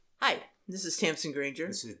This is Tamsin Granger.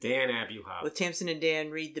 This is Dan Abuhoff. With Tamsin and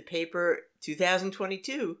Dan read the paper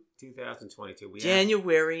 2022. 2022.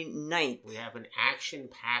 January 9th. We have an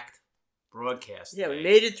action-packed broadcast today. we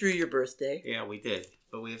made it through your birthday. Yeah, we did.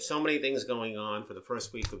 But we have so many things going on for the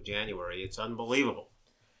first week of January. It's unbelievable.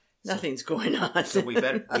 Nothing's going on. So we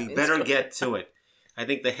better get to it. I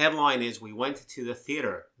think the headline is we went to the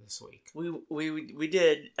theater this week. We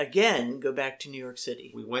did, again, go back to New York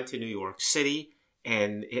City. We went to New York City,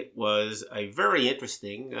 and it was a very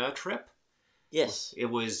interesting trip. Yes. It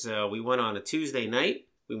was, we went on a Tuesday night.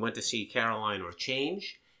 We went to see Caroline or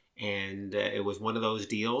Change, and it was one of those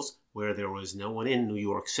deals where there was no one in New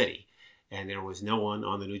York City, and there was no one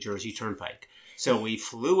on the New Jersey Turnpike. So we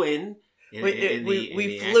flew in.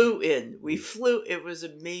 We flew in. It was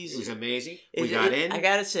amazing. It was amazing. We got in. I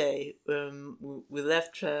gotta say, we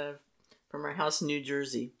left from our house in New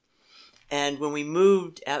Jersey, and when we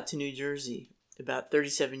moved out to New Jersey about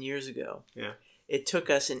 37 years ago, it took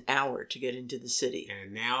us an hour to get into the city.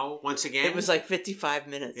 And now, once again, it was like 55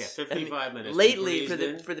 minutes. Yeah, 55 minutes. Lately, for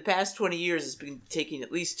the past 20 years, it's been taking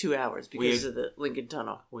at least 2 hours because of the Lincoln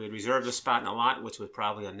Tunnel. We had reserved a spot in the lot, which was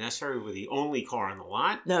probably unnecessary. We were the only car in the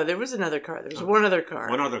lot. No, there was another car. There was one other car.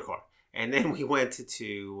 One other car. And then we went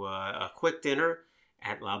to a quick dinner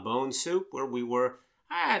at La Bonne Soup, where we were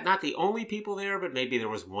not the only people there, but maybe there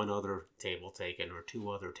was one other table taken or two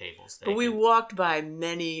other tables taken. But we walked by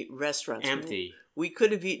many restaurants. Empty. We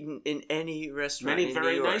could have eaten in any restaurant. Many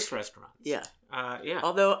very nice restaurants. Yeah. Yeah.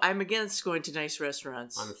 Although I'm against going to nice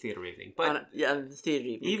restaurants on a theater evening. But on the theater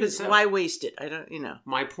evening. Even so, why waste it? I don't,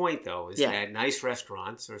 My point, though, is that nice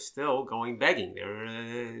restaurants are still going begging. They're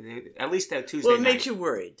at least that Tuesday night. Well, it makes you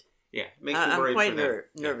worried. Yeah, it makes you worried. I'm quite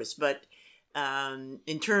nervous. But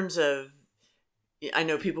in terms of, I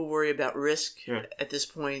know people worry about risk at this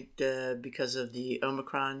point because of the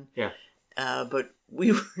Omicron. Yeah. But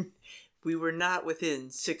we were not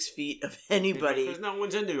within 6 feet of anybody. Because no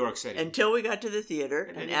one's in New York City. Until we got to the theater.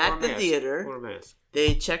 And at the theater,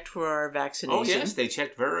 they checked for our vaccination. Oh, yes. They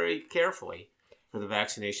checked very carefully for the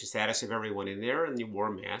vaccination status of everyone in there, and you wore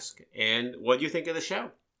a mask. And what do you think of the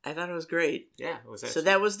show? I thought it was great. Yeah, it was excellent. So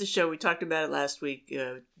that was the show. We talked about it last week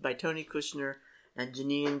by Tony Kushner and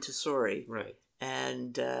Janine Tesori. Right.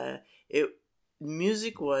 And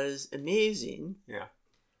music was amazing. Yeah.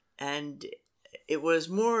 And it was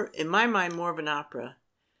more, in my mind, more of an opera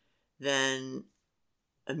than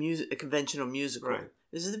a conventional musical. Right.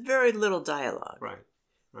 There's very little dialogue.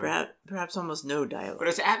 Right. Perhaps almost no dialogue. But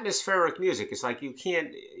it's atmospheric music. It's like you can't,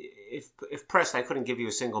 if pressed, I couldn't give you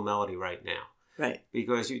a single melody right now. Right.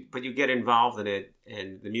 Because you get involved in it,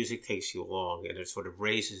 and the music takes you along, and it sort of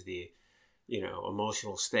raises the,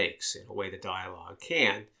 emotional stakes in a way that dialogue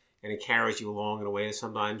can, and it carries you along in a way that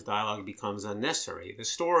sometimes dialogue becomes unnecessary. The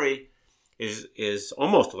story is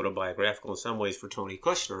almost autobiographical in some ways for Tony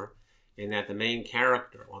Kushner, in that the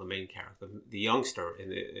youngster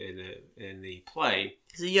in the play,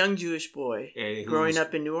 he's a young Jewish boy growing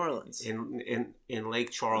up in New Orleans, in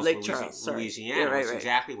Lake Charles, Louisiana. Yeah, right, That's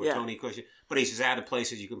exactly where Tony Kushner. But he's as out of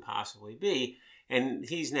place as you can possibly be, and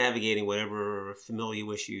he's navigating whatever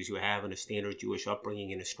familial issues you have in a standard Jewish upbringing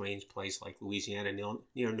in a strange place like Louisiana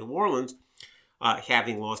near New Orleans,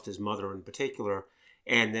 having lost his mother in particular.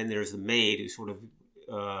 And then there's the maid who sort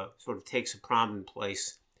of takes a prominent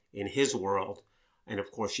place in his world, and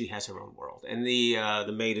of course she has her own world. And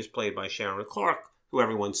the maid is played by Sharon Clarke, who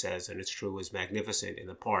everyone says, and it's true, is magnificent in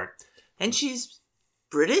the part. And she's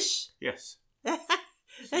British? Yes.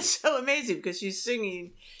 That's so amazing because she's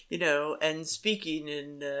singing, and speaking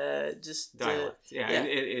in just dialect.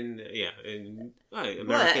 In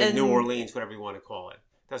American New Orleans, whatever you want to call it.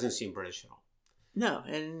 Doesn't seem British at all. No,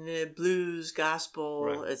 and blues,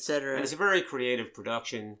 gospel, etc. And it's a very creative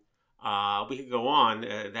production. We could go on.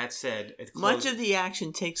 That said, much of the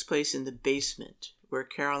action takes place in the basement where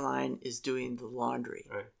Caroline is doing the laundry.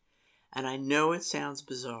 Right. And I know it sounds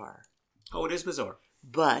bizarre. Oh, it is bizarre.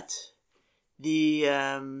 But the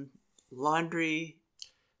laundry,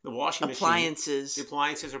 the washing appliances, machine, the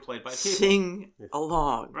appliances are played by people. Sing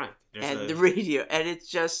along, right? And the radio, and it's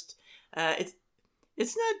just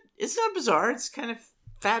it's not bizarre. It's kind of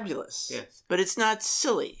fabulous. Yes, but it's not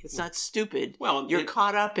silly. It's not stupid. Well, you're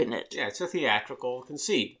caught up in it. Yeah, it's a theatrical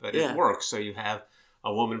conceit, but it works. So you have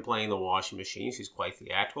a woman playing the washing machine. She's quite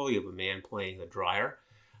theatrical. You have a man playing the dryer,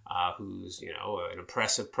 who's an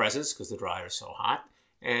impressive presence because the dryer is so hot.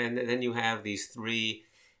 And then you have these three,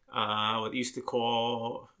 what you used to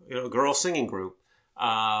call, girl singing group,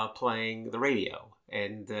 playing the radio,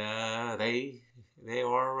 and they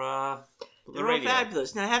are they're all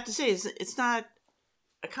fabulous. Now I have to say, it's not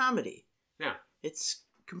a comedy. Yeah, it's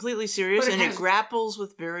completely serious, and it grapples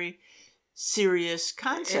with very serious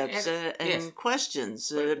concepts and yes.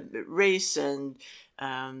 questions, race and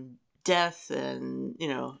death and,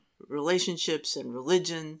 relationships and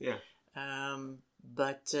religion. Yeah.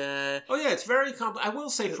 But it's very complex. I will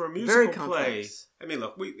say for a musical play. I mean,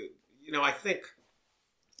 look, I think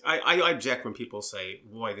I object when people say,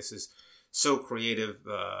 "Boy, this is so creative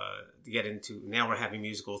to get into." Now we're having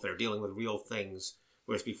musicals that are dealing with real things,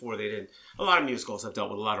 whereas before they didn't. A lot of musicals have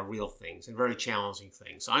dealt with a lot of real things and very challenging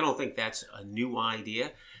things. So I don't think that's a new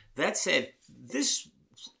idea. That said,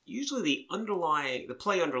 usually the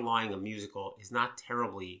play underlying a musical is not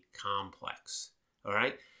terribly complex. All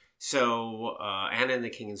right. So Anna and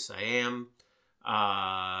the King of Siam,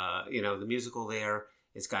 the musical there,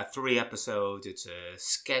 it's got 3 episodes. It's a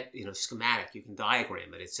schematic. You can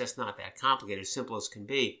diagram it. It's just not that complicated, as simple as can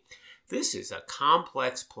be. This is a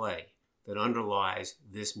complex play that underlies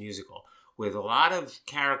this musical with a lot of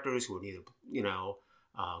characters who are neither,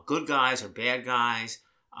 good guys or bad guys.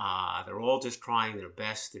 They're all just trying their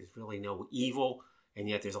best. There's really no evil, and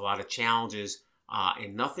yet there's a lot of challenges.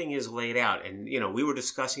 And nothing is laid out. And, we were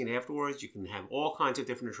discussing it afterwards. You can have all kinds of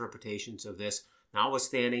different interpretations of this,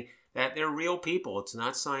 notwithstanding that they're real people. It's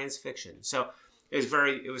not science fiction. So it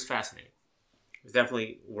was fascinating. It was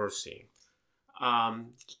definitely worth seeing.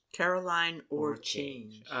 Caroline or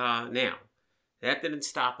Change. Now, that didn't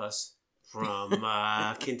stop us from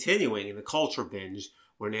continuing in the culture binge,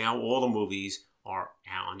 where now all the movies are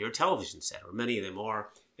on your television set, or many of them are,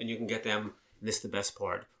 and you can get them, and this is the best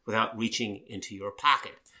part, without reaching into your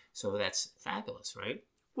pocket. So that's fabulous, right?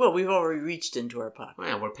 Well, we've already reached into our pocket.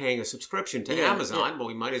 Well, we're paying a subscription to Amazon, but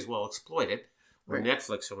we might as well exploit it, or right.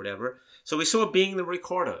 Netflix or whatever. So we saw Being the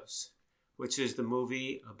Ricardos, which is the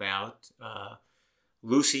movie about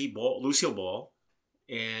Lucille Ball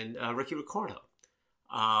and Ricky Ricardo.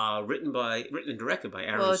 Written and directed by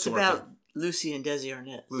Aaron Sorkin. Well, it's about Lucy and Desi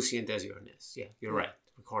Arnaz. Lucy and Desi Arnaz. Yeah, you're right.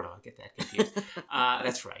 Ricardo, I get that confused.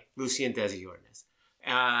 That's right. Lucy and Desi Arnaz.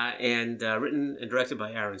 And written and directed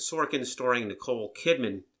by Aaron Sorkin, starring Nicole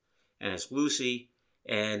Kidman as Lucy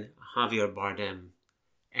and Javier Bardem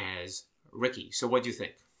as Ricky. So what do you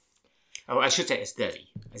think? Oh, I should say as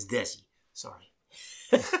Desi. Sorry.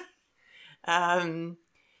 And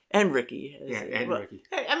Ricky. Ricky.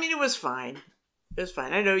 I mean, it was fine. It was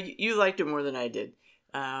fine. I know you liked it more than I did.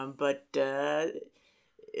 But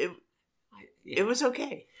it was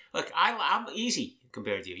okay. Look, I'm easy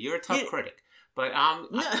compared to you. You're a tough critic. But I'm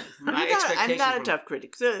not a tough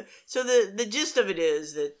critic. So the gist of it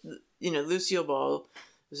is that, Lucille Ball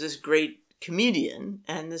was this great comedian,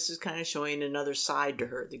 and this is kind of showing another side to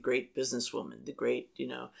her, the great businesswoman, the great,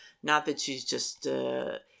 not that she's just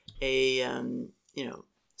a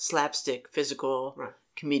slapstick physical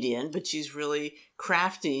comedian, but she's really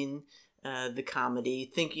crafting the comedy,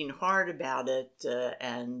 thinking hard about it,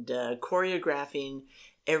 and choreographing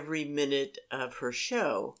every minute of her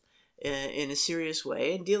show in a serious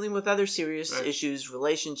way, and dealing with other serious issues,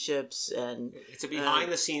 relationships, and it's a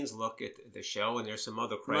behind-the-scenes look at the show, and there's some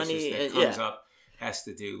other crisis that comes up, has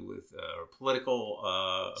to do with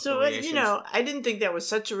affiliations. I didn't think that was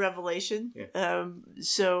such a revelation. Yeah.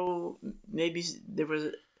 So maybe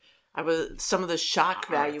some of the shock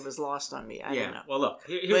value was lost on me. I don't know. Well, look,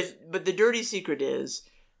 but the dirty secret is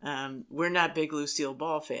we're not big Lucille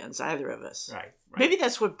Ball fans, either of us. Right. Maybe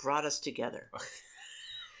that's what brought us together.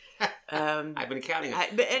 I've been counting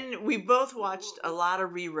it. And we both watched a lot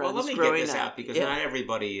of reruns growing up. Well, let me get this out, because not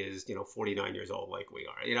everybody is, 49 years old like we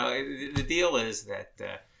are. The deal is that,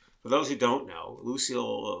 for those who don't know,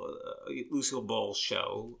 Lucille Ball's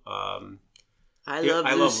show, I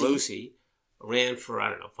Love Lucy, ran for,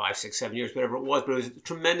 5, 6, 7 years, whatever it was. But it was a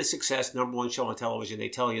tremendous success, number one show on television. They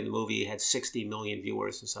tell you in the movie it had 60 million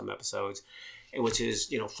viewers in some episodes, which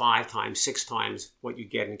is, 5 times, 6 times what you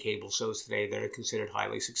get in cable shows today that are considered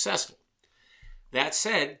highly successful. That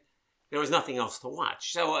said, there was nothing else to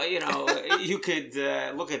watch. So, you could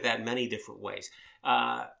look at that many different ways.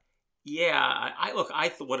 What did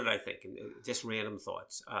I think? Just random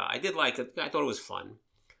thoughts. I did like it. I thought it was fun.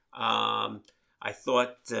 I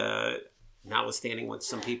thought, notwithstanding what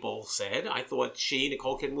some people said, I thought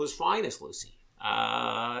Nicole Kidman, was fine as Lucy.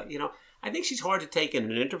 I think she's hard to take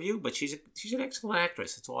in an interview, but she's an excellent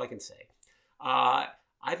actress. That's all I can say. I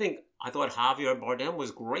thought Javier Bardem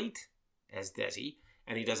was great as Desi,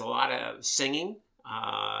 and he does a lot of singing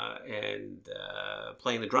and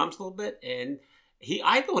playing the drums a little bit. And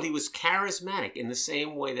I thought he was charismatic in the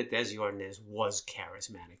same way that Desi Arnaz was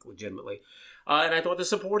charismatic, legitimately. And I thought the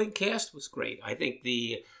supporting cast was great. I think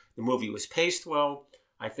the movie was paced well.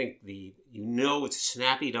 I think it's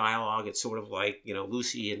snappy dialogue. It's sort of like,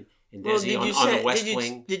 Lucy and Desi on the West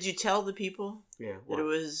Wing. Did you tell the people that it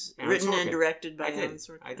was written and directed by Aaron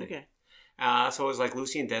Sorkin? I did. Okay. So it was like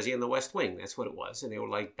Lucy and Desi on the West Wing. That's what it was. And they were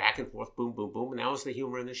like back and forth, boom, boom, boom. And that was the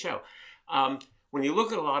humor in the show. When you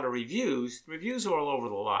look at a lot of reviews, the reviews are all over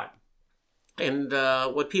the lot. And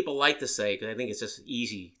what people like to say, because I think it's just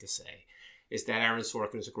easy to say, is that Aaron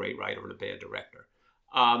Sorkin is a great writer and a bad director.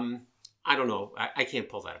 I don't know. I can't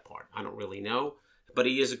pull that apart. I don't really know. But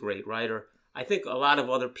he is a great writer. I think a lot of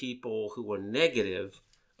other people who were negative,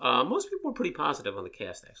 most people were pretty positive on the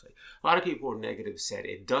cast, actually. A lot of people who were negative said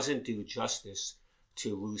it doesn't do justice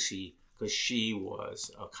to Lucy because she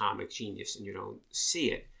was a comic genius and you don't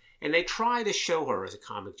see it. And they try to show her as a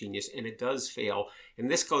comic genius, and it does fail.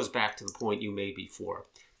 And this goes back to the point you made before.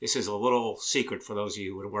 This is a little secret for those of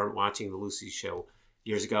you who weren't watching the Lucy show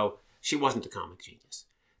years ago. She wasn't a comic genius.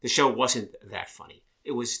 The show wasn't that funny.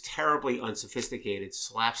 It was terribly unsophisticated,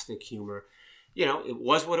 slapstick humor. You know, it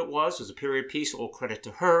was what it was. It was a period piece. All credit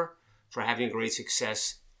to her for having great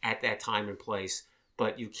success at that time and place.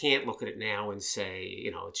 But you can't look at it now and say,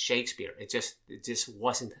 you know, it's Shakespeare. It just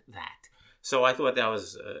wasn't that. So I thought that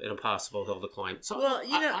was an impossible hill to climb. So well,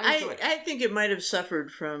 you know, I think it might have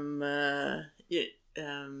suffered from the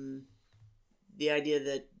idea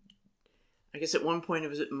that I guess at one point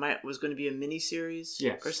it was going to be a miniseries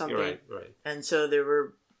or something. Right. And so there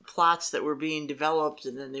were plots that were being developed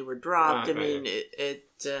and then they were dropped.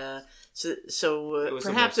 So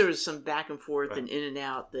perhaps there was some back and forth and in and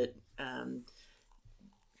out that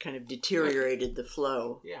kind of deteriorated the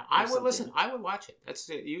flow. Yeah, I would listen. I would watch it. That's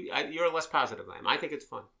you're less positive than I am. I think it's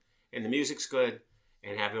fun, and the music's good,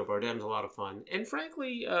 and Javier Bardem's a lot of fun, and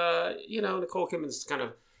frankly, Nicole Kidman's kind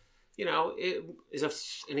of, it is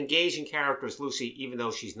an engaging character as Lucy, even though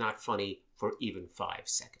she's not funny for even 5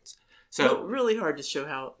 seconds. So really hard to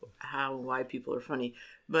show why people are funny,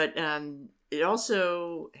 but it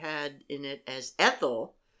also had in it as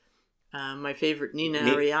Ethel. My favorite, Nina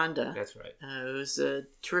Arianda. That's right. Who's a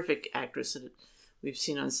terrific actress that we've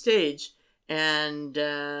seen on stage. And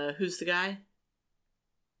who's the guy?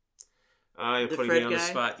 You're putting me on the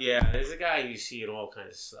spot. Yeah, there's a guy you see in all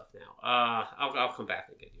kinds of stuff now. I'll come back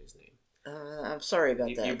and get you his name. I'm sorry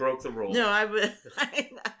about that. You broke the rule. No, I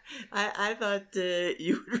thought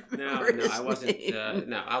you would remember No, I wasn't.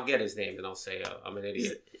 No, I'll get his name and I'll say I'm an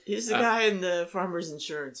idiot. He's the guy in the Farmers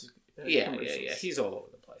Insurance. Yeah. He's all over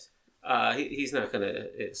the place. He's not going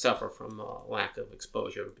to suffer from lack of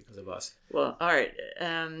exposure because of us. Well, all right.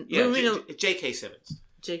 J.K. Simmons.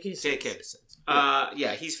 J.K. Simmons.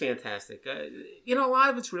 He's fantastic. A lot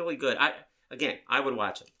of it's really good. I would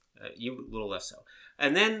watch it. You a little less so.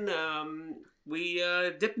 And then we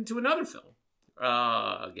dipped into another film.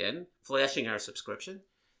 Again, flashing our subscription.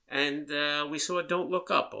 And we saw Don't Look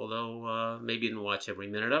Up, although maybe didn't watch every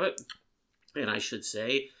minute of it. And I should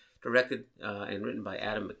say, directed and written by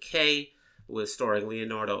Adam McKay, with starring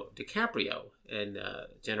Leonardo DiCaprio and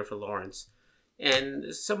Jennifer Lawrence,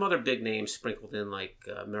 and some other big names sprinkled in like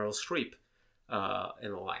Meryl Streep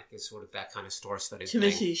and the like. It's sort of that kind of star-studded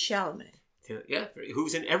Timothée Chalamet. Yeah,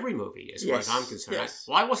 who's in every movie as far as I'm concerned. Yes.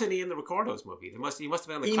 Why wasn't he in the Ricardos movie? He must have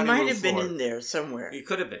been on the cutting room floor. He might have been in there somewhere. He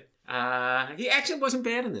could have been. He actually wasn't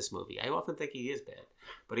bad in this movie. I often think he is bad,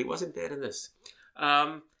 but he wasn't bad in this.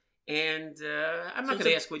 I'm not going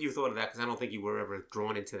to ask what you thought of that because I don't think you were ever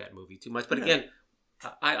drawn into that movie too much. But again,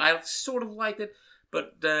 I sort of liked it.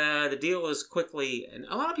 But the deal is quickly, and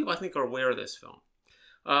a lot of people I think are aware of this film.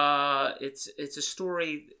 It's a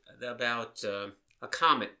story about a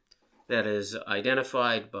comet that is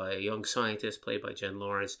identified by a young scientist played by Jen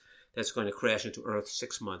Lawrence that's going to crash into Earth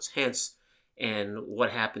 6 months hence, and what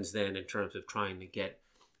happens then in terms of trying to get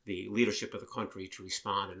the leadership of the country to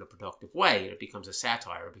respond in a productive way. And it becomes a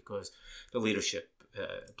satire because the leadership,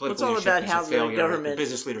 political leadership is a failure, the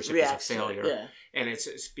business leadership is a failure, and it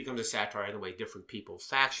becomes a satire in the way different people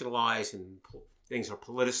factionalize and things are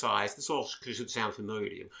politicized. This all should sound familiar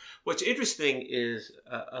to you. What's interesting is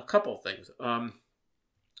a couple of things.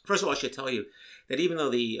 First of all, I should tell you that even though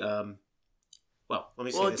it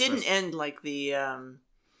didn't end like the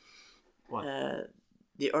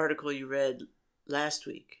article you read last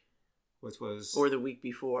week, or the week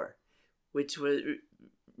before, which was,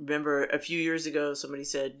 remember a few years ago somebody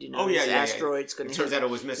said, asteroid's going to. It turns out it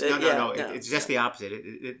was missing. No. It's just the opposite.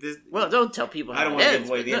 Well, don't tell people. I don't want to give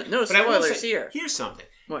away the end. No spoilers here. Here's something.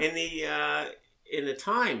 What? In the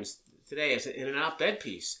Times today, in an op-ed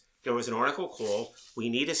piece, there was an article called "We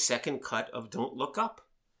Need a Second Cut of Don't Look Up,"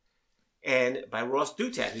 and by Ross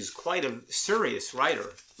Douthat, who's quite a serious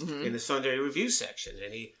writer in the Sunday Review section,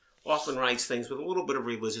 and he often writes things with a little bit of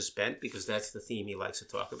religious bent because that's the theme he likes to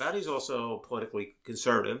talk about. He's also politically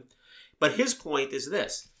conservative, But his point is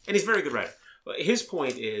this, and he's a very good writer. But his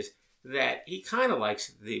point is that he kind of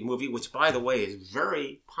likes the movie, which, by the way, is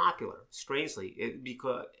very popular, strangely,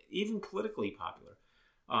 because even politically popular,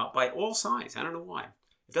 by all sides. I don't know why.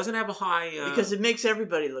 It doesn't have a high... because it makes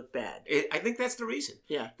everybody look bad. I think that's the reason.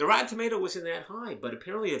 Yeah. The Rotten Tomato wasn't that high, but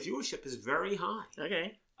apparently the viewership is very high.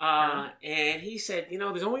 Okay. And he said,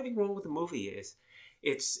 there's only thing wrong with the movie is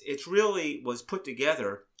it's really was put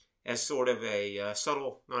together as sort of a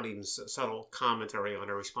subtle, not even subtle commentary on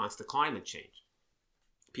a response to climate change.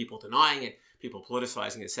 People denying it, people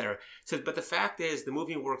politicizing it, etc. So, but the fact is, the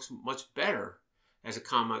movie works much better as a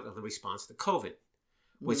comment on the response to COVID,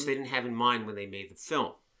 which they didn't have in mind when they made the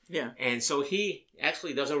film. Yeah. And so he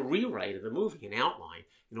actually does a rewrite of the movie, an outline,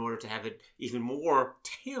 in order to have it even more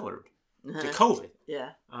tailored to COVID.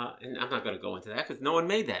 Yeah. And I'm not going to go into that because no one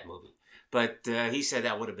made that movie. But he said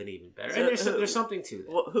that would have been even better. So, and there's something to that.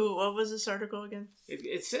 What was this article again?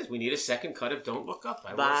 It says we need a second cut of Don't Look Up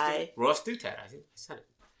by Ross Douthat. I think I said it.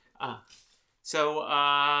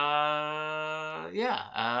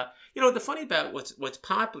 The funny about what's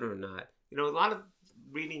popular or not, a lot of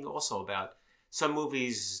reading also about some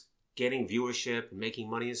movies getting viewership and making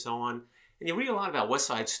money and so on. And you read a lot about West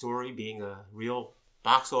Side Story being a real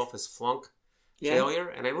box office flunk failure.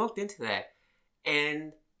 And I looked into that,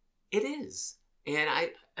 and it is. And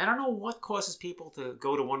I don't know what causes people to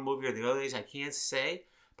go to one movie or the other. I can't say.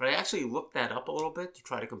 But I actually looked that up a little bit to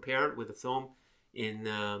try to compare it with a film in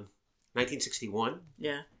 1961.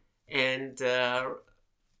 Yeah. And the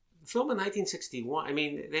film in 1961, I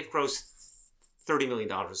mean, they've grossed $30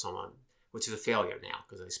 million or so on, which is a failure now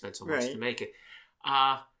because they spent so much to make it.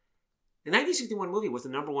 The 1961 movie was the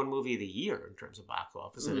number one movie of the year in terms of box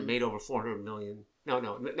office, and it made over $400 million. No,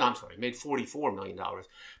 I'm sorry, it made $44 million.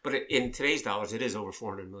 But in today's dollars, it is over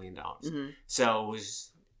 $400 million. So it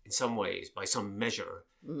was, in some ways, by some measure,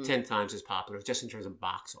 10 times as popular, just in terms of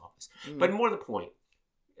box office. But more to the point,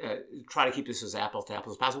 try to keep this as apples to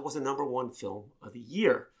apples as possible, was the number one film of the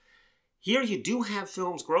year. Here you do have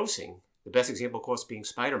films grossing. The best example, of course, being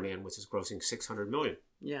Spider-Man, which is grossing $600 million.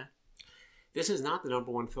 Yeah. This is not the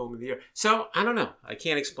number one film of the year. So, I don't know. I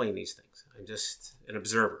can't explain these things. I'm just an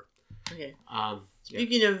observer. Okay.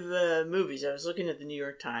 Speaking of movies, I was looking at the New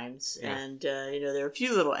York Times, and, there are a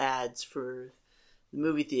few little ads for the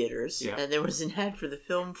movie theaters. Yeah. And there was an ad for the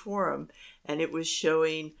Film Forum, and it was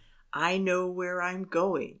showing I Know Where I'm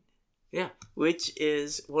Going. Yeah. Which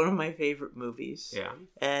is one of my favorite movies. Yeah.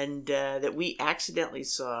 And that we accidentally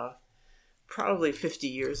saw probably 50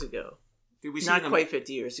 years ago. Did we see Not quite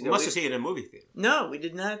 50 years ago. We must have seen it in a movie theater. No, we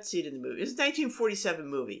did not see it in the movie. It was a 1947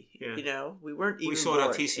 movie. Yeah. We weren't even We saw it on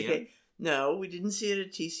TCM. Okay. No, we didn't see it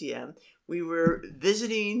at TCM. We were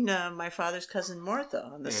visiting my father's cousin Martha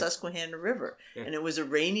on the Susquehanna River. Yeah. And it was a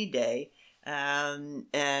rainy day. And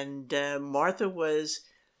Martha was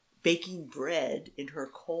baking bread in her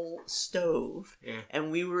coal stove. Yeah.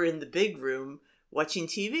 And we were in the big room watching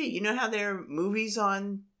TV. You know how there are movies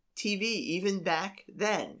on TV even back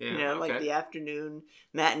then, like the afternoon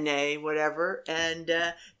matinee, whatever. And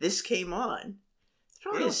this came on. It's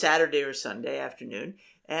probably a Saturday or Sunday afternoon.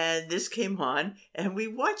 And this came on and we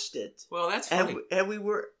watched it. Well, that's funny. And we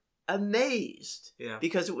were amazed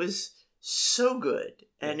because it was so good.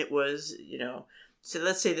 And it was, so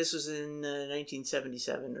let's say this was in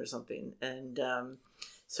 1977 or something. And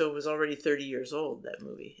so it was already 30 years old, that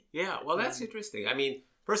movie. Yeah, well, that's interesting. I mean,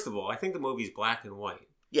 first of all, I think the movie's black and white.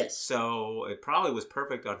 Yes. So it probably was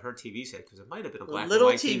perfect on her TV set because it might have been a black and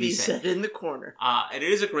white TV set in the corner. And it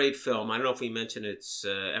is a great film. I don't know if we mentioned it's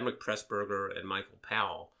Emmerich Pressburger and Michael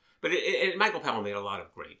Powell. But Michael Powell made a lot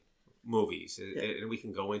of great movies, and we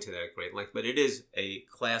can go into that at great length. But it is a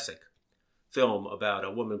classic film about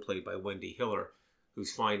a woman played by Wendy Hiller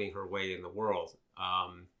who's finding her way in the world.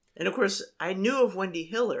 And of course, I knew of Wendy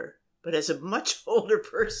Hiller, but as a much older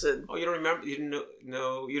person. Oh, you don't remember? You didn't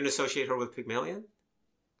know? You didn't associate her with Pygmalion?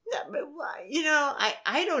 No, but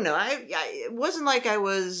I don't know. It wasn't like I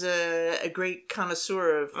was a great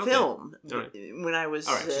connoisseur of film when I was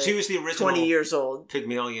so she was the original 20 years old.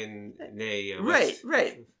 Pygmalion,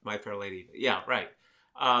 right. My Fair Lady. Yeah, right.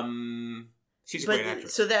 She's a great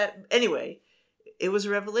actress. So that, anyway, it was a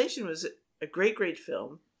revelation. It was a great, great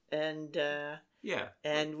film. And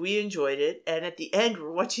and we enjoyed it. And at the end,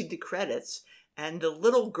 we're watching the credits. And the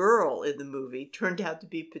little girl in the movie turned out to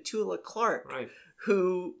be Petula Clark. Right.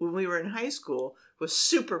 Who, when we were in high school, was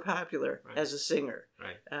super popular as a singer,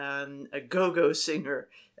 a go-go singer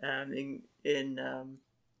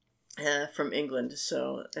from England.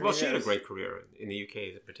 So she had a great career in the UK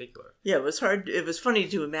in particular. Yeah, it was hard. It was funny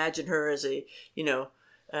to imagine her as a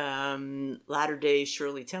latter-day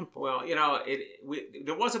Shirley Temple. Well,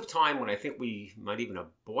 there was a time when I think we might even have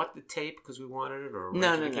bought the tape because we wanted it, or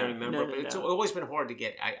no, I can't remember. But it's always been hard to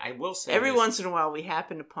get. I will say every once in a while we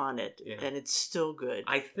happen upon it, and it's still good.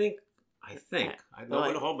 I think.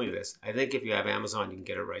 Nobody hold me to this. I think if you have Amazon, you can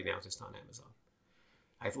get it right now, just on Amazon.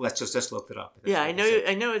 Let's just looked it up. Yeah, I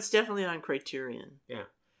know it's definitely on Criterion. Yeah.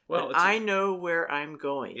 Well, I know where I'm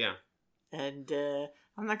going. Yeah. And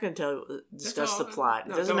I'm not going to discuss the plot.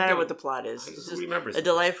 It doesn't matter what the plot is. It's just a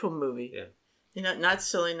delightful movie. Yeah. Not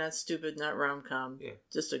silly, not stupid, not rom-com. Yeah.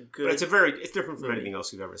 Just a good. But it's different from anything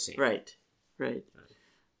else you've ever seen. Right.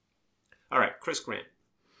 All right, Chris Grant.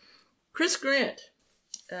 Chris Grant.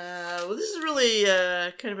 Well, this is really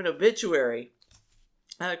kind of an obituary.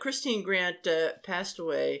 Christine Grant passed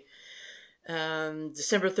away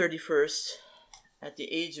December 31st at the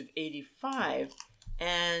age of 85.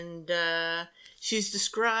 And she's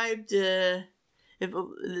described, if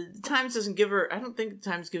the Times doesn't give her, I don't think the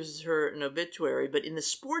Times gives her an obituary, but in the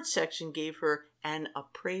sports section gave her an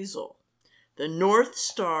appraisal. The North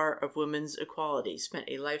Star of women's equality, spent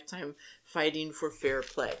a lifetime fighting for fair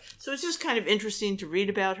play. So it's just kind of interesting to read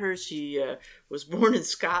about her. She was born in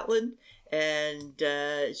Scotland, and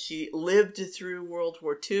she lived through World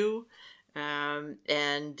War II,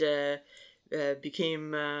 and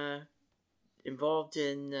became involved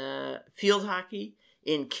in field hockey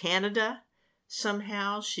in Canada.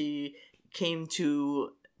 Somehow she came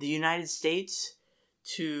to the United States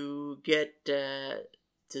to get to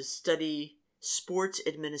study sports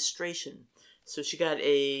administration. So she got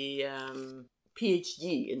a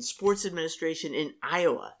PhD in sports administration in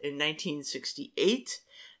Iowa in 1968.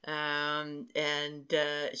 And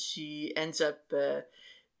she ends up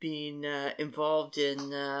being involved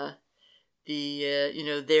in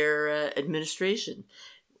their administration.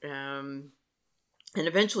 And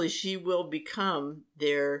eventually she will become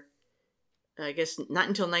their, I guess, not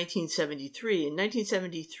until 1973. In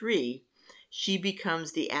 1973, she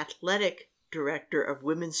becomes the athletic director of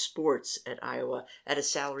women's sports at Iowa at a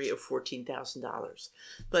salary of $14,000.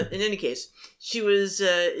 But in any case, she was,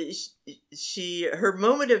 her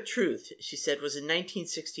moment of truth, she said, was in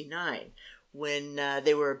 1969 when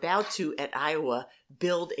they were about to, at Iowa,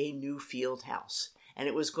 build a new field house. And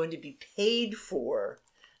it was going to be paid for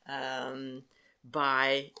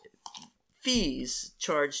by fees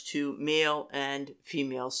charged to male and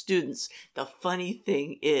female students. The funny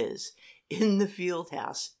thing is, in the field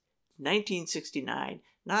house, 1969,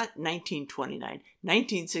 not 1929,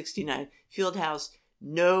 1969, field house,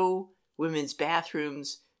 no women's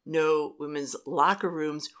bathrooms, no women's locker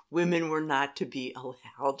rooms. Women were not to be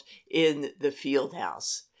allowed in the field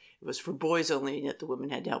house. It was for boys only, and yet the women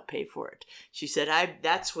had to help pay for it. She said,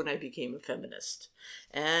 that's when I became a feminist.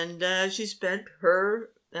 And she spent her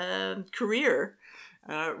career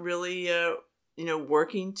really,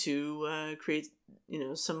 working to create,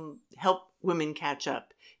 some help women catch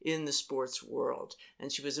up in the sports world.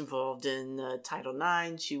 And she was involved in Title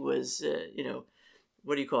IX. She was,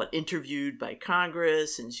 interviewed by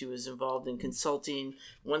Congress, and she was involved in consulting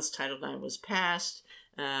once Title IX was passed.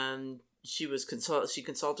 She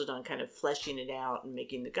consulted on kind of fleshing it out and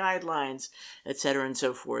making the guidelines, et cetera, and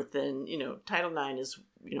so forth. And, Title IX is,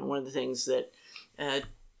 one of the things that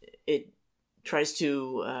it tries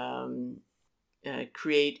to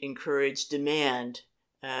create, encourage, demand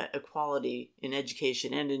equality in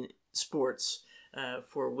education and in sports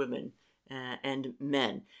for women and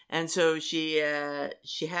men. And so she had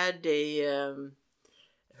her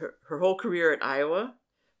whole career at Iowa.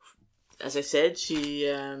 As I said, she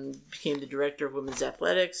became the director of women's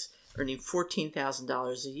athletics, earning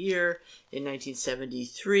 $14,000 a year in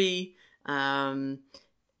 1973. And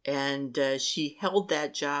she held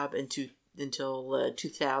that job until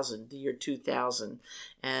 2000, the year 2000.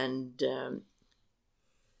 And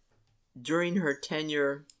during her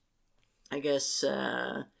tenure, I guess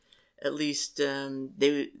at least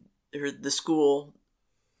the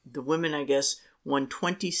women, I guess, won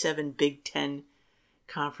 27 Big Ten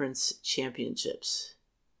conference championships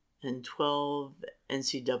and 12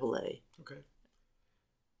 NCAA. Okay.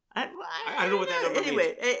 I don't know what that number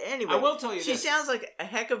means. Anyway, I will tell you she sounds like a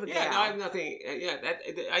heck of a gal. Yeah, no, I have nothing.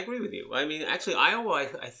 I agree with you. I mean, actually, Iowa,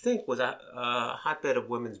 I think, was a hotbed of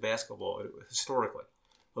women's basketball historically.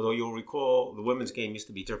 Although you'll recall the women's game used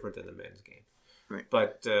to be different than the men's game. Right.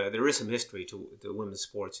 But there is some history to the women's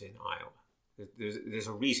sports in Iowa. There's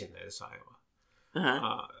a reason that it's Iowa.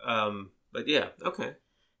 Uh-huh. But yeah, okay.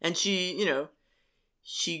 And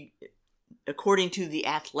she, according to The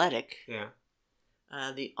Athletic,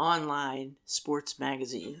 the online sports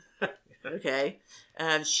magazine, okay,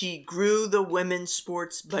 she grew the women's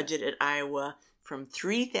sports budget at Iowa from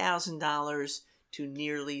 $3,000 to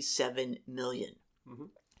nearly $7 million. Mm-hmm.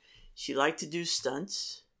 She liked to do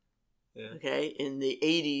stunts. Yeah. Okay, in the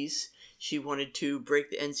 80s, she wanted to break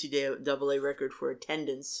the NCAA record for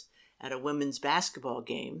attendance at a women's basketball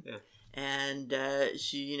game. Yeah. And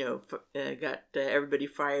she, got everybody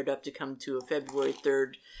fired up to come to a February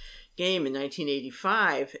 3rd game in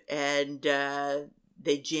 1985. And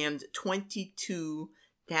they jammed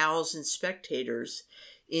 22,000 spectators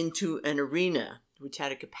into an arena, which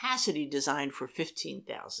had a capacity designed for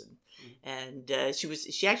 15,000. And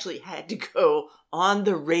she actually had to go on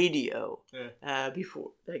the radio before,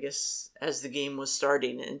 I guess, as the game was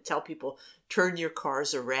starting, and tell people, turn your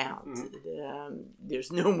cars around. Mm-hmm.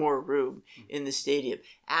 There's no more room in the stadium.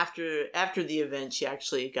 After the event, she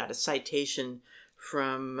actually got a citation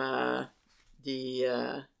from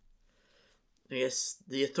the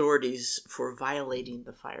authorities for violating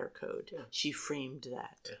the fire code. Yeah. She framed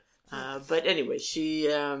that. Yeah. But anyway, she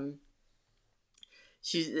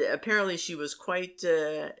was quite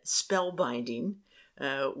spellbinding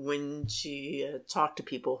when she talked to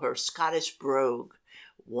people. Her Scottish brogue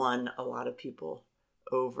won a lot of people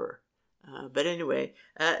over. But anyway,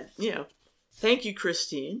 thank you,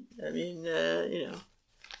 Christine. I mean,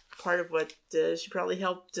 part of what she probably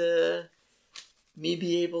helped me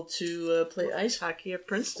be able to play ice hockey at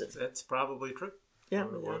Princeton. That's probably true. Yeah,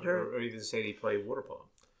 without her. Or even say he played water polo.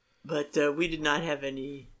 But we did not have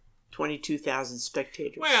any 22,000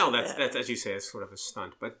 spectators. Well, that's as you say, it's sort of a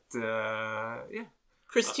stunt. But yeah,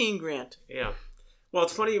 Christine Grant. Yeah. Well,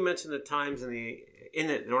 it's funny you mentioned the Times in the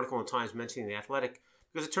article in the Times mentioning the Athletic,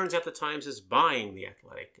 because it turns out the Times is buying the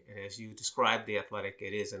Athletic, and as you described the Athletic,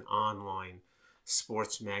 it is an online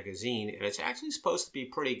sports magazine, and it's actually supposed to be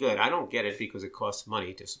pretty good. I don't get it because it costs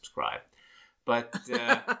money to subscribe. But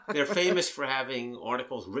they're famous for having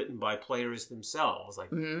articles written by players themselves,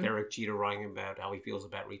 like Derek Jeter writing about how he feels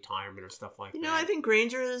about retirement or stuff like that. I think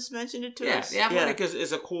Granger has mentioned it to us. Yeah, The Athletic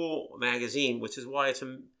is a cool magazine, which is why it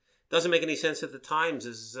doesn't make any sense that the Times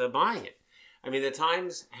is buying it. I mean, the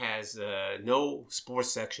Times has no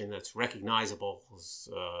sports section that's recognizable as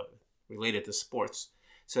related to sports.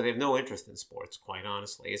 So they have no interest in sports, quite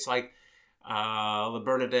honestly. It's like Le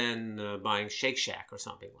Bernardin buying Shake Shack or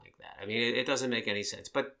something like that. I mean, it doesn't make any sense.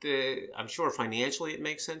 But I'm sure financially it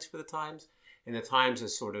makes sense for the Times. And the Times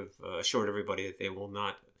has sort of assured everybody that they will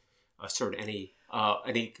not assert any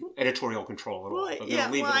editorial control at all.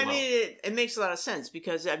 It makes a lot of sense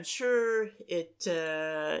because I'm sure it,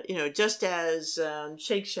 just as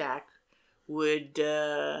Shake Shack would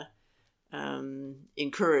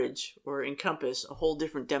encourage or encompass a whole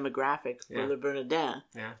different demographic for Le Bernardin.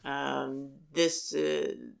 Yeah. This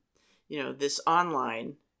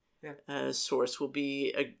online source will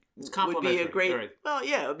be a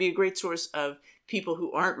great source of people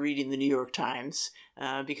who aren't reading the New York Times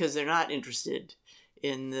because they're not interested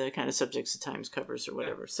in the kind of subjects the Times covers or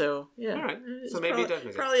whatever. Yeah. So yeah, all right. So maybe it does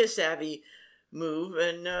make probably a savvy move,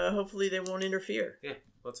 and hopefully they won't interfere. Yeah,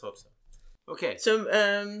 let's hope so. Okay. So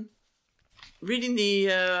reading the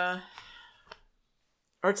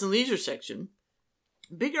Arts and Leisure section,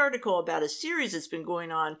 big article about a series that's been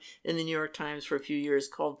going on in the New York Times for a few years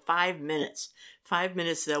called 5 Minutes. 5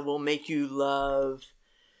 Minutes that will make you love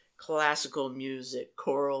classical music,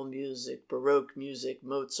 choral music, Baroque music,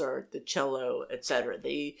 Mozart, the cello, etc.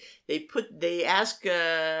 They ask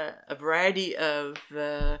a variety of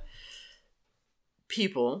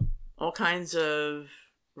people, all kinds of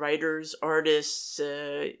writers, artists,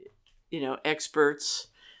 experts,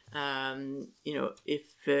 if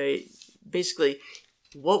basically,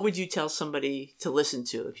 what would you tell somebody to listen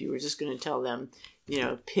to if you were just going to tell them,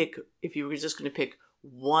 if you were just going to pick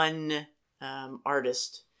one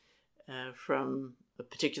artist from a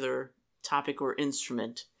particular topic or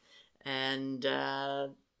instrument, and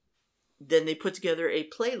then they put together a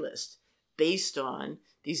playlist based on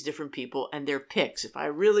these different people and their picks. If I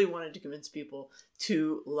really wanted to convince people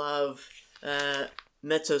to love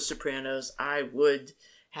mezzo-sopranos, I would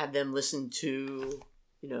have them listen to,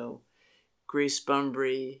 Grace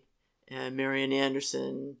Bumbry, Marian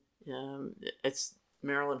Anderson, it's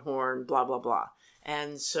Marilyn Horne, blah, blah, blah.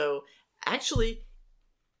 And so actually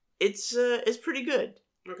it's pretty good.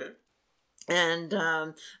 Okay. And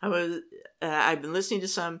I've been listening to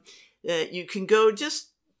some, you can go just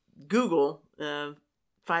Google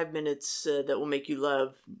 5 minutes that will make you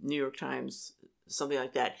love New York Times, something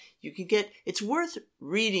like that. It's worth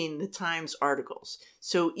reading the Times articles.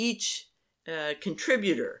 So each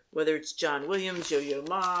contributor, whether it's John Williams, Yo-Yo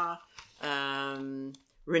Ma,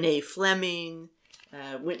 Renee Fleming,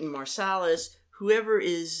 Wynton Marsalis, whoever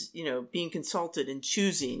is, being consulted and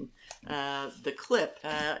choosing the clip,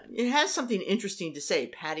 it has something interesting to say.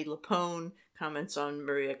 Patti LuPone comments on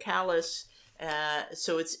Maria Callas.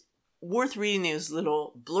 So it's worth reading those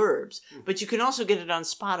little blurbs. But you can also get it on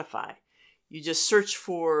Spotify. You just search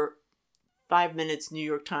for 5 minutes New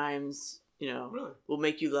York Times, Really? Will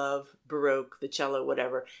Make You Love, Baroque, the cello,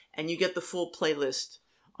 whatever. And you get the full playlist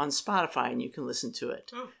on Spotify and you can listen to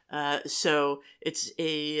it. Oh. So it's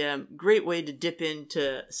a great way to dip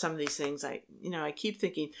into some of these things. I keep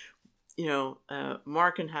thinking,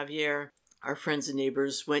 Mark and Javier, our friends and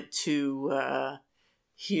neighbors, went to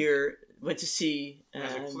see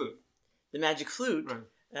the Magic Flute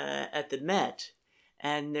right. at the Met.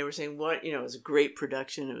 And they were saying, it was a great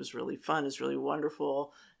production. It was really fun. It was really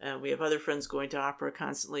wonderful. We have other friends going to opera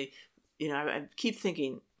constantly. I keep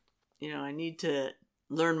thinking, I need to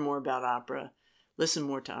learn more about opera, listen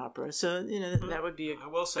more to opera. So, that would be a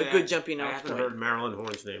good jumping off point. I haven't heard Marilyn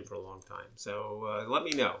Horne's name for a long time. So let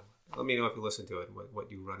me know. Let me know if you listen to it and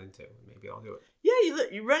what you run into. Maybe I'll do it. Yeah,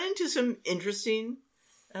 you run into some interesting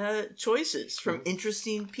choices from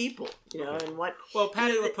interesting people, and what. Well,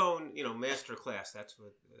 Patti LuPone, master class. That's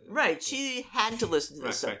what. Right, she had to listen to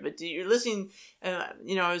this stuff, but you're listening. I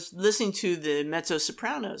was listening to the mezzo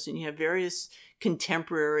sopranos, and you have various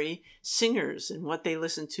contemporary singers and what they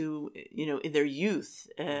listen to, in their youth,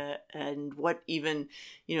 and what even,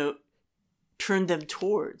 turned them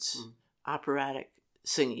towards operatic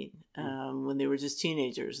singing when they were just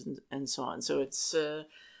teenagers and so on. So it's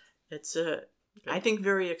I think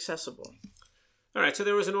very accessible. All right. So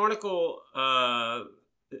there was an article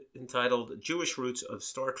entitled "Jewish Roots of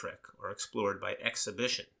Star Trek Are Explored by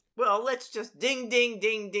Exhibition." Well, let's just ding, ding,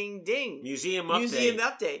 ding, ding, ding. Museum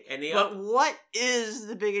update. But what is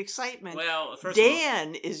the big excitement? Well, first Dan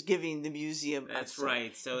of all, is giving the museum That's update.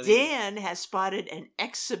 right. So Dan has spotted an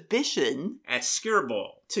exhibition at Skirball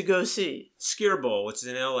to go see. Skirball, which is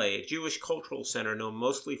in L.A., a Jewish cultural center known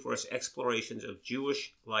mostly for its explorations of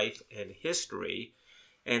Jewish life and history.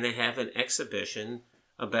 And they have an exhibition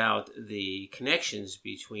about the connections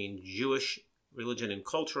between Jewish religion and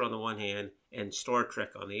culture on the one hand and Star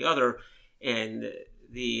Trek on the other. And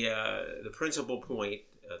the principal point,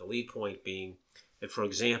 the lead point being that, for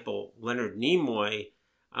example, Leonard Nimoy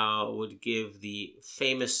would give the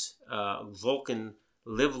famous Vulcan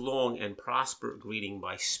live long and prosper greeting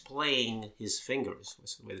by splaying his fingers,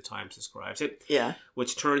 was the way the Times describes it. Yeah.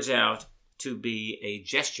 Which turns out to be a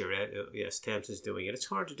gesture. Yes, Tamsin's doing it. It's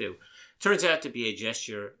hard to do. Turns out to be a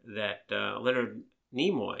gesture that Leonard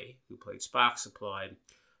Nimoy, who played Spock, supplied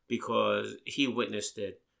because he witnessed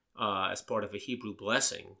it as part of a Hebrew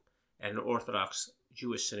blessing at an Orthodox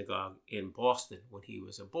Jewish synagogue in Boston when he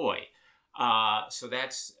was a boy. So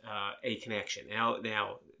that's a connection. Now,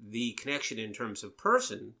 the connection in terms of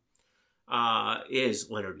person is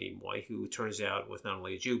Leonard Nimoy, who turns out was not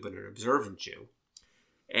only a Jew, but an observant Jew.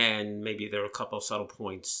 And maybe there are a couple of subtle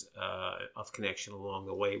points of connection along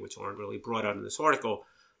the way, which aren't really brought out in this article.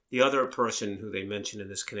 The other person who they mention in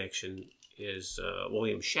this connection is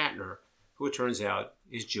William Shatner, who it turns out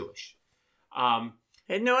is Jewish. I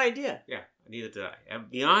had no idea. Yeah, neither did I. And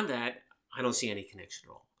beyond that, I don't see any connection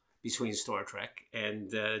at all between Star Trek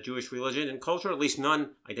and Jewish religion and culture, at least none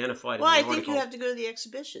identified in the article. Well, I think you have to go to the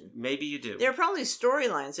exhibition. Maybe you do. There are probably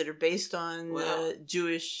storylines that are based on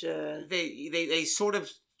Jewish... They sort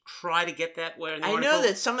of try to get that way in the article. I know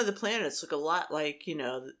that some of the planets look a lot like,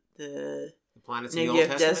 the planets in the Old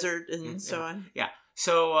Testament. Desert and so on. Yeah.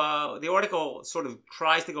 So the article sort of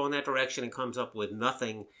tries to go in that direction and comes up with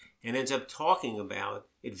nothing and ends up talking about,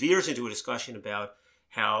 it veers into a discussion about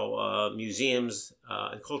how museums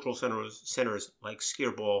and cultural centers like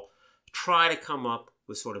Skirball try to come up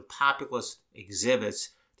with sort of populist exhibits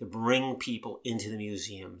to bring people into the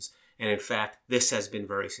museums. And in fact, this has been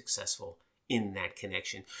very successful in that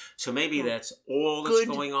connection. So maybe that's all that's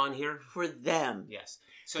going on here. For them. Yes.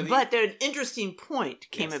 So but an interesting point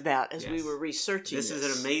came about as we were researching this. This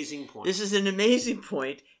is an amazing point. This is an amazing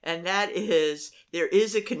point, and that is there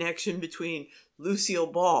is a connection between Lucille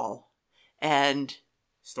Ball and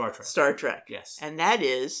Star Trek. Yes. And that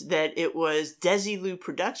is that it was Desilu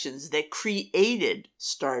Productions that created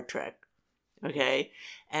Star Trek, okay,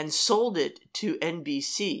 and sold it to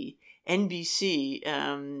NBC. NBC,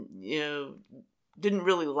 didn't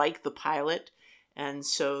really like the pilot, and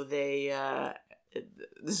so they...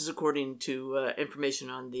 this is according to information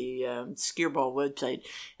on the Skirball website.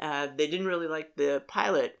 They didn't really like the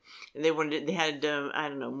pilot, and they had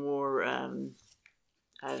more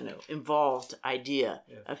involved idea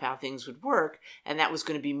of how things would work, and that was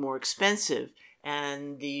going to be more expensive.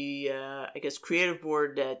 And the creative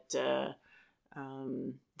board at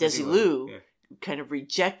Desilu kind of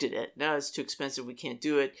rejected it. No, it's too expensive. We can't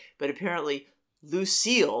do it. But apparently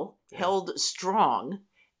Lucille held strong.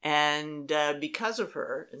 And because of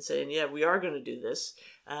her and saying, yeah, we are going to do this,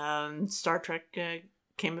 Star Trek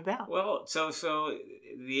came about. Well, so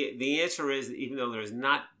the answer is, even though there's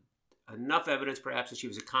not enough evidence perhaps that she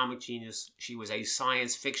was a comic genius, she was a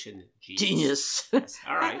science fiction genius. Yes.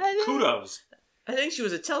 All right. Kudos. I think she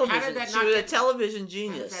was a television genius. How did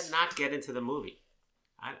that not get into the movie?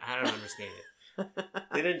 I don't understand it.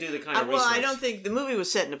 They didn't do the kind of research. Well, I don't think the movie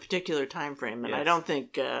was set in a particular time frame, and I don't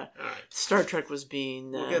think Star Trek was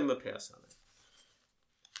being... we'll give him a pass on it.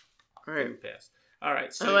 All right. Give him a pass. All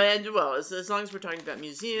right. So, as long as we're talking about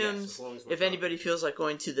museums, if anybody feels like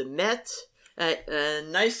going to the Met, a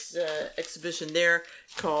nice exhibition there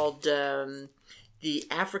called The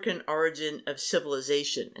African Origin of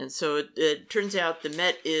Civilization. And so it turns out the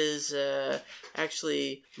Met is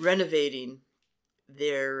actually renovating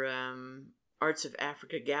their Arts of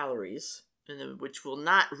Africa galleries, which will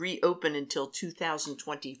not reopen until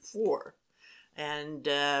 2024. And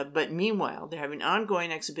but meanwhile, they're having an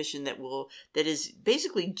ongoing exhibition that is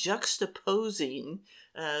basically juxtaposing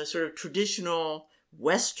sort of traditional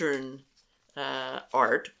Western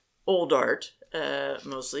art, old art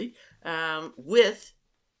mostly, with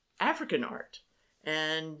African art.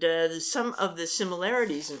 And some of the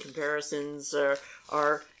similarities and comparisons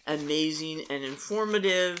are amazing and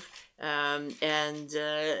informative, and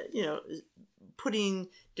putting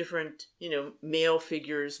different male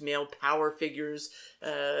power figures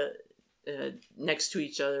next to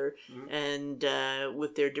each other, and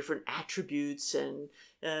with their different attributes, and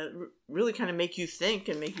really kind of make you think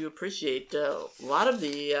and make you appreciate. A lot of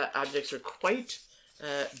the objects are quite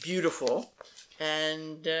beautiful,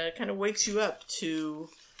 and kind of wakes you up to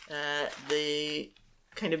the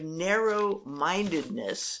kind of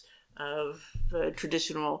narrow-mindedness of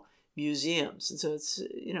traditional museums. And so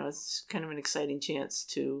it's kind of an exciting chance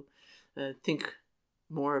to think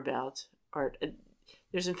more about art.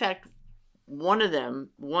 There's in fact one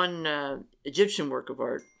Egyptian work of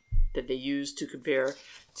art that they use to compare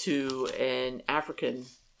to an African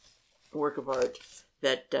work of art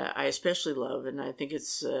that I especially love, and I think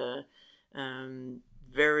it's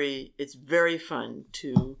very fun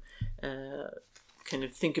to kind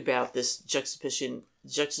of think about this juxtaposition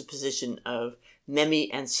of Memi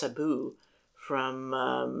and Sabu from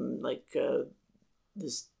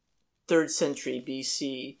this 3rd century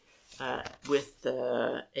BC with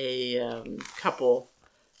a couple,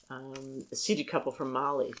 a seated couple from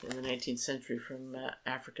Mali in the 19th century from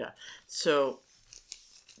Africa. So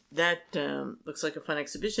that looks like a fun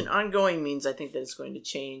exhibition. Ongoing means I think that it's going to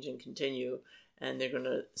change and continue, and they're going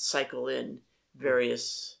to cycle in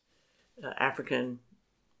various African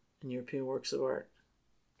and European works of art.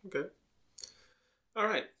 Okay. All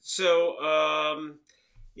right. So I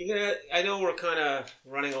know we're kind of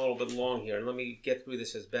running a little bit long here, and let me get through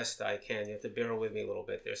this as best I can. You have to bear with me a little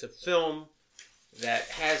bit. There's a film that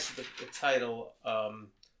has the title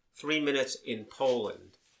 3 Minutes in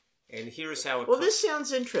Poland. And here's how it Well, this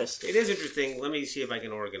sounds interesting. It is interesting. Let me see if I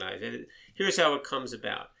can organize it. Here's how it comes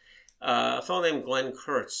about. A fellow named Glenn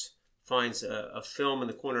Kurtz finds a film in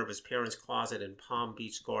the corner of his parents' closet in Palm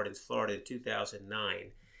Beach Gardens, Florida in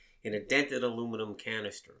 2009 in a dented aluminum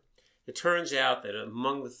canister. It turns out that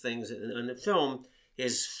among the things in the film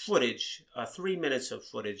is footage, 3 minutes of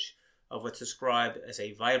footage of what's described as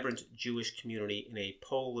a vibrant Jewish community in a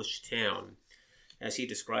Polish town. As he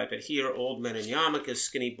described it here, old men in yarmulkes,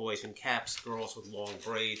 skinny boys in caps, girls with long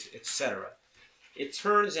braids, etc. It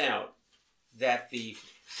turns out that the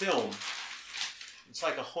film, it's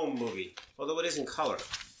like a home movie, although it is in color,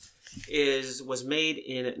 was made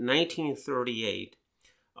in 1938.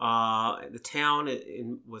 The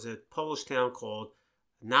town was a Polish town called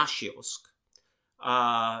Nasielsk.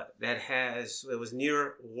 It was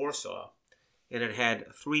near Warsaw, and it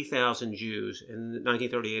had 3,000 Jews. And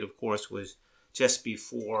 1938, of course, was just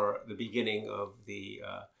before the beginning of the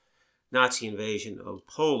Nazi invasion of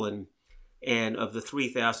Poland. And of the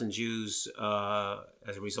 3,000 Jews,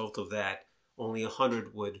 as a result of that, only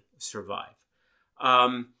 100 would survive.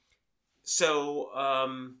 What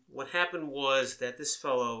happened was that this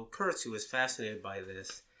fellow, Kurtz, who was fascinated by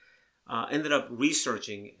this, ended up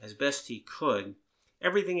researching as best he could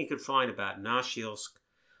everything he could find about Nasielsk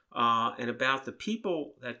and about the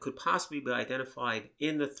people that could possibly be identified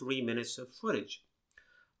in the 3 minutes of footage.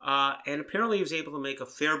 And apparently he was able to make a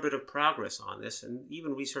fair bit of progress on this and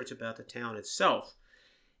even research about the town itself.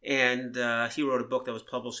 And he wrote a book that was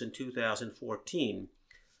published in 2014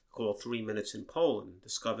 called 3 Minutes in Poland,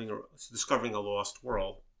 Discovering a Lost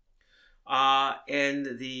World.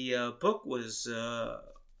 And the book was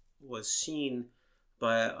was seen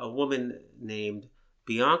by a woman named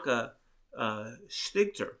Bianca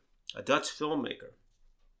Stigter, a Dutch filmmaker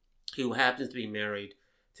who happens to be married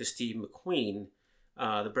to Steve McQueen,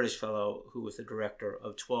 the British fellow who was the director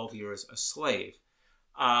of 12 Years a Slave.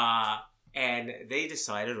 And they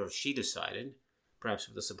decided, or she decided, perhaps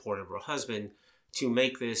with the support of her husband, to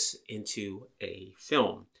make this into a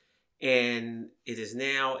film. And it is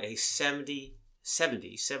now a 70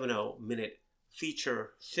 minute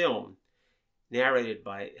feature film narrated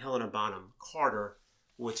by Helena Bonham Carter,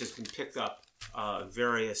 which has been picked up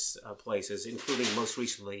various places, including most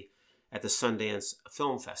recently at the Sundance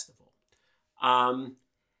Film Festival.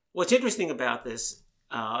 What's interesting about this,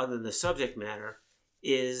 other than the subject matter,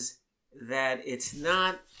 is that it's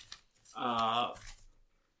not a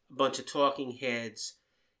bunch of talking heads.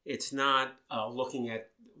 It's not looking at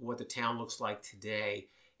what the town looks like today.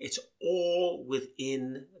 It's all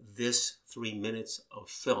within this 3 minutes of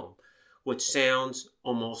film, which sounds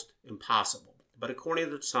almost impossible. But according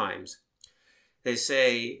to the Times, they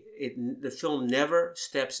say the film never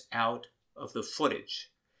steps out of the footage.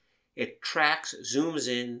 It tracks, zooms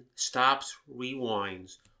in, stops,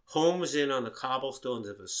 rewinds, homes in on the cobblestones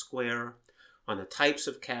of a square, on the types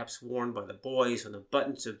of caps worn by the boys, on the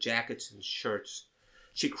buttons of jackets and shirts.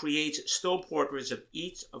 She creates still portraits of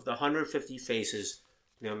each of the 150 faces,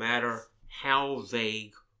 no matter how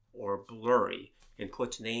vague or blurry, and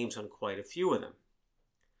puts names on quite a few of them.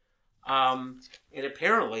 And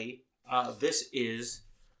apparently, this is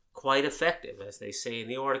quite effective, as they say in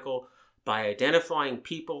the article. By identifying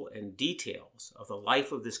people and details of the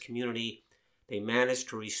life of this community, they managed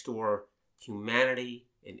to restore humanity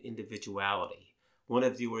and individuality. One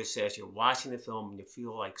of the viewers says, you're watching the film and you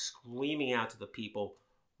feel like screaming out to the people,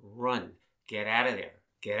 run, get out of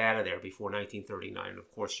there before 1939. And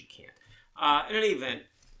of course you can't. In any event,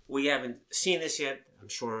 we haven't seen this yet. I'm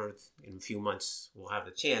sure in a few months we'll have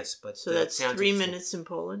the chance. But so that's 3 minutes in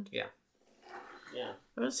Poland? Yeah.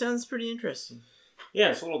 Well, it sounds pretty interesting.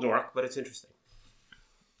 Yeah, it's a little dark, but it's interesting.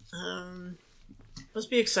 Must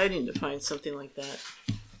be exciting to find something like that.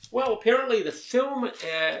 Well, apparently the film,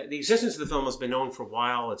 the existence of the film has been known for a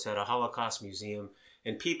while. It's at a Holocaust museum,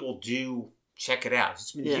 and people do check it out.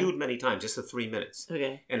 It's been viewed many times, just the 3 minutes.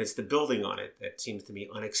 Okay. And it's the building on it that seems to be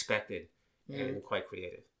unexpected and quite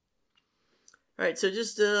creative. All right, so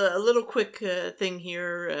just a little quick thing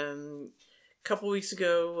here. A couple weeks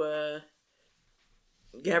ago,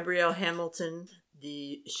 Gabrielle Hamilton,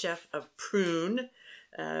 the chef of Prune,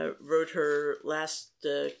 wrote her last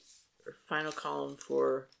final column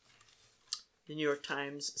for the New York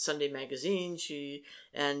Times Sunday magazine.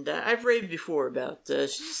 I've raved before about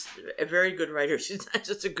she's a very good writer. She's not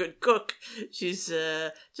just a good cook. She's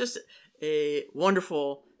just a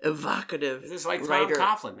wonderful, evocative writer. It's like Tom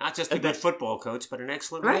Coughlin, not just a good football coach, but an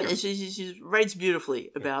excellent writer. Right, she writes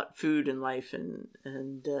beautifully about food and life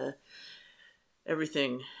and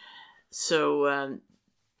everything. So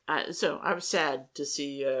I was sad to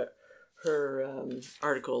see her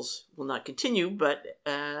articles will not continue, but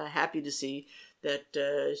happy to see that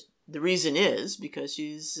the reason is because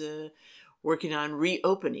she's working on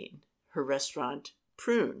reopening her restaurant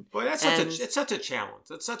Prune. Boy, it's such a challenge.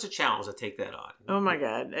 It's such a challenge to take that on. Oh my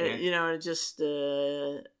God! Yeah. It just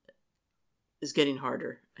is getting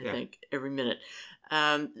harder. I think every minute.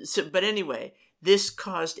 But anyway, this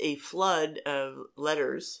caused a flood of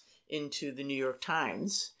letters into the New York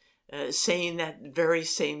Times. Saying that very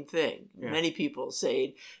same thing. Yeah. Many people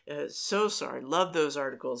say, so sorry, love those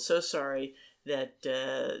articles, so sorry that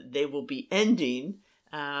they will be ending,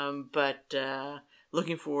 but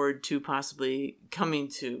looking forward to possibly coming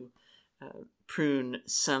to Prune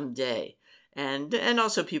someday. And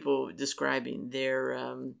also people describing their,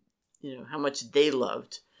 how much they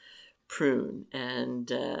loved Prune. And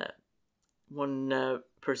one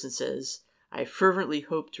person says, I fervently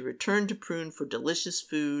hope to return to Prune for delicious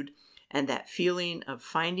food and that feeling of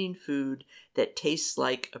finding food that tastes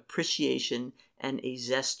like appreciation and a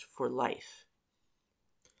zest for life.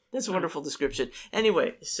 That's a wonderful description.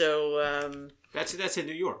 Anyway, so... That's in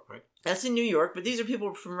New York, right? That's in New York, but these are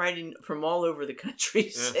people writing from all over the country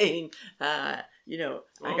saying, I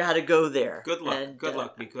got to go there. Good luck. Good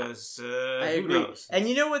luck, because who knows? And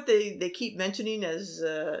you know what they keep mentioning as...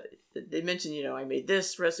 they mention, I made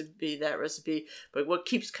this recipe, that recipe, but what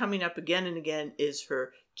keeps coming up again and again is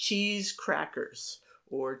her cheese crackers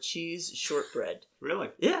or cheese shortbread. Really?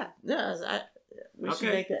 Yeah. No, we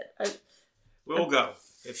should make that. We'll go.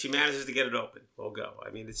 If she manages to get it open, we'll go. I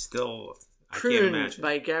mean, it's still... Prune I can't imagine.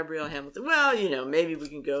 By Gabrielle Hamilton. Well, maybe we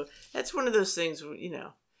can go. That's one of those things,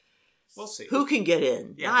 We'll see. Who can get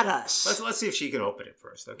in? Yeah. Not us. Let's see if she can open it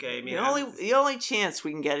first, okay? I mean, the only chance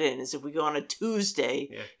we can get in is if we go on a Tuesday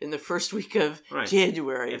in the first week of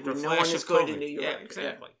January. If no one is going to New York. Yeah,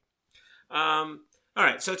 exactly. All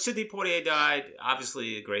right, so Sidney Poitier died.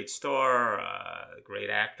 Obviously, a great star, a great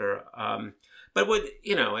actor. But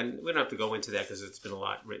and we don't have to go into that because it's been a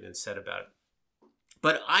lot written and said about it.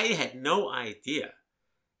 But I had no idea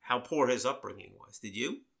how poor his upbringing was. Did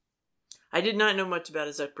you? I did not know much about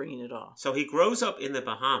his upbringing at all. So he grows up in the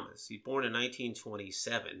Bahamas. He's born in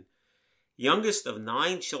 1927. Youngest of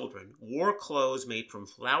 9 children, wore clothes made from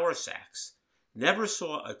flour sacks, never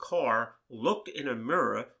saw a car, looked in a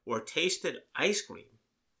mirror, or tasted ice cream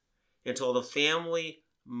until the family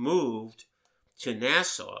moved to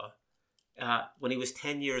Nassau when he was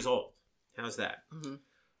 10 years old. How's that? Mm-hmm.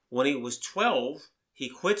 When he was 12, he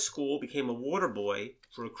quit school, became a water boy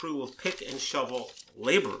for a crew of pick and shovel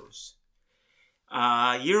laborers.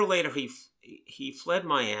 A year later, he fled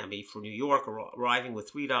Miami for New York, arriving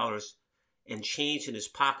with $3 and change in his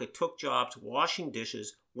pocket, took jobs washing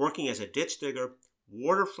dishes, working as a ditch digger,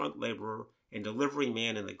 waterfront laborer, and delivery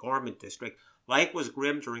man in the garment district. Life was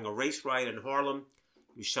grim during a race riot in Harlem.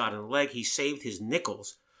 He was shot in the leg. He saved his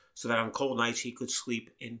nickels so that on cold nights he could sleep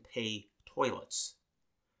in pay toilets.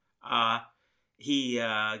 He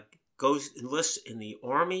enlists in the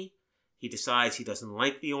Army. He decides he doesn't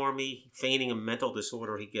like the Army. Feigning a mental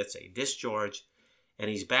disorder, he gets a discharge,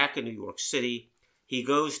 and he's back in New York City. He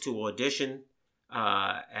goes to audition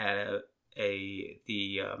at I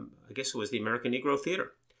guess it was the American Negro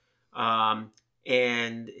Theater.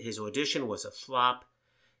 And his audition was a flop.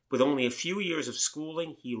 With only a few years of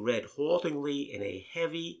schooling, he read haltingly in a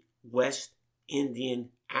heavy West Indian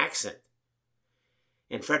accent.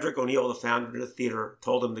 And Frederick O'Neill, the founder of the theater,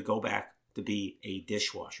 told him to go back to be a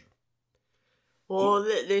dishwasher. Well,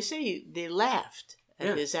 they say they laughed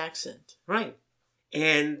at his accent. Right.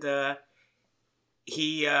 And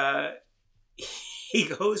he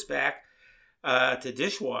goes back to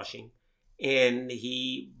dishwashing, and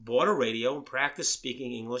he bought a radio and practiced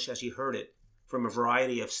speaking English as he heard it from a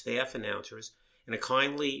variety of staff announcers, and a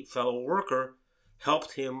kindly fellow worker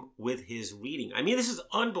helped him with his reading. I mean, this is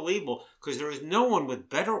unbelievable because there is no one with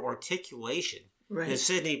better articulation than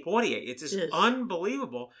Sidney Poitier. It's just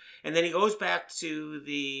unbelievable. And then he goes back to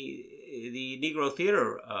the Negro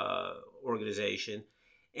Theater organization,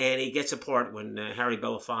 and he gets a part when Harry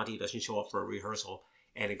Belafonte doesn't show up for a rehearsal,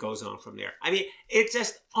 and it goes on from there. I mean, it's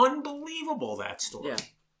just unbelievable, that story. Yeah.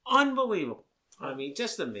 Unbelievable. I mean,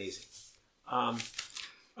 just amazing. All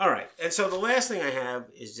right. And so the last thing I have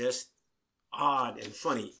is just odd and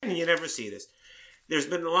funny. And you never see this. There's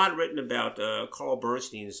been a lot written about Carl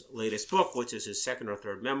Bernstein's latest book, which is his second or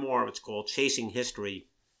third memoir. It's called Chasing History,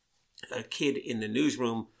 A Kid in the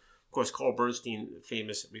Newsroom. Of course, Carl Bernstein,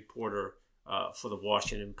 famous reporter for the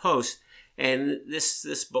Washington Post. And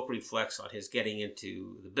this book reflects on his getting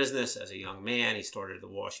into the business as a young man. He started the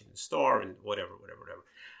Washington Star and whatever.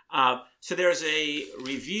 So there's a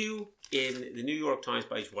review in the New York Times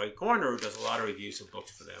by Dwight Garner, who does a lot of reviews of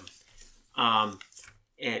books for them,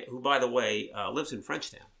 and who, by the way, lives in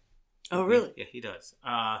Frenchtown. Oh, really? Yeah, he does.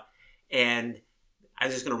 And I'm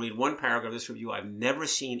just going to read one paragraph of this review. I've never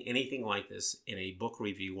seen anything like this in a book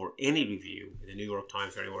review or any review in the New York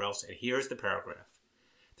Times or anywhere else. And here's the paragraph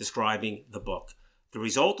describing the book. The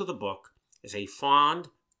result of the book is a fond,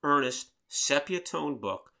 earnest, sepia-toned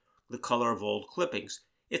book, the color of old clippings.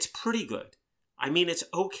 It's pretty good. I mean, it's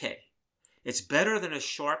okay. It's better than a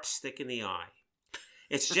sharp stick in the eye.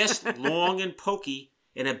 It's just long and pokey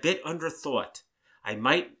and a bit underthought. I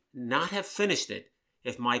might not have finished it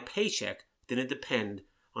if my paycheck didn't depend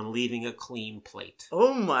on leaving a clean plate.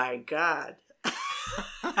 Oh, my God.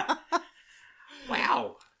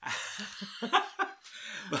 Wow.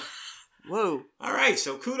 Whoa. All right,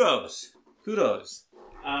 so kudos.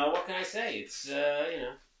 What can I say? It's,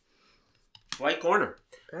 Dwight Garner.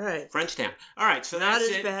 All right. Frenchtown. All right, so not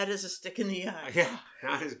that's as bad as a stick in the eye. Yeah,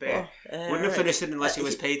 not as bad. Wouldn't have finished it unless he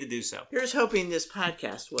was paid to do so. Here's hoping this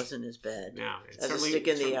podcast wasn't as bad. No, it's as a stick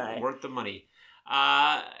in the eye. Worth the money.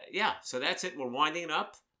 So that's it. We're winding it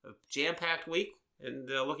up. A jam-packed week, and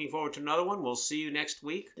looking forward to another one. We'll see you next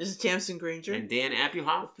week. This is Tamsin Granger. And Dan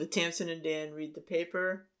Abuhoff. The Tamsin and Dan Read the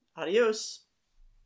Paper. Adios.